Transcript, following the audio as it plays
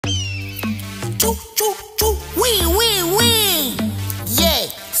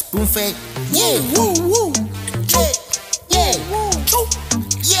Spoonfed. Yeah, woo, woo. Yeah, yeah,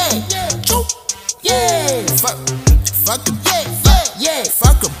 yeah, yeah. Fuck 'em. Yeah, fuck 'em. Yeah,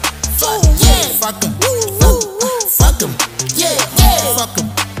 fuck 'em. Fuck 'em. Yeah, fuck 'em.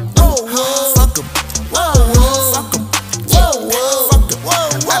 Fuck 'em. Fuck 'em. Fuck 'em.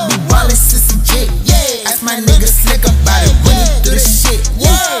 I be ballin' since a jit. Ask my nigga slick about it. Running through the shit.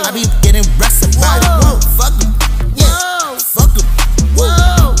 I be getting rest about it. Fuck 'em. Fuck 'em.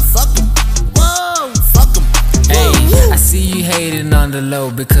 Fuck 'em. Fuck 'em. Hey, I see you hating on the low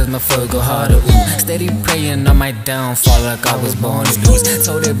because my foot go harder. Ooh, steady praying on my downfall like I was born to lose.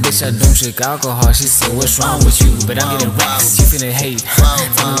 Told that bitch I don't drink alcohol. She said, what's wrong with you? But I'm getting racks. You feeling hate?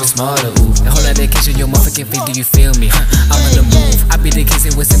 Tell me what's smarter. Ooh, the whole lot of catching your motherfucking feet. Do you feel me? I'm on the move. I beat the case,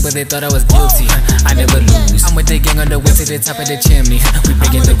 it was simple. They thought I was guilty. I never lose. I'm with the gang on the way to the top of the chimney. We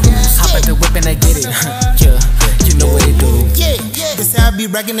breaking the rules. Hop at the whip and I get it. Yeah, you know what it do. They say I be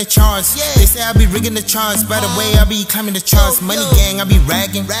ragging the charts. They say I be rigging the charts. By the way, I be climbing the charts. Money gang, I be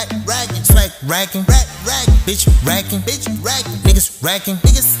ragging. Swag ragging. Bitch ragging. Niggas ragging.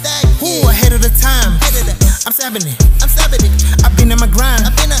 Who ahead of the time? I'm stabbing it. I've been in my grind.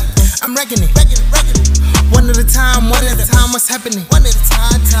 I'm ragging it. One at a time. What's happening?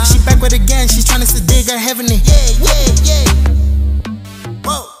 She back with again. She's trying to dig her heavenly.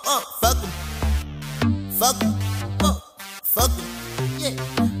 Whoa, fuck 'em. Fuck 'em. Fuck 'em. Yeah.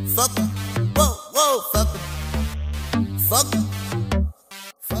 Fuck 'em. Whoa, fuck 'em. Fuck 'em.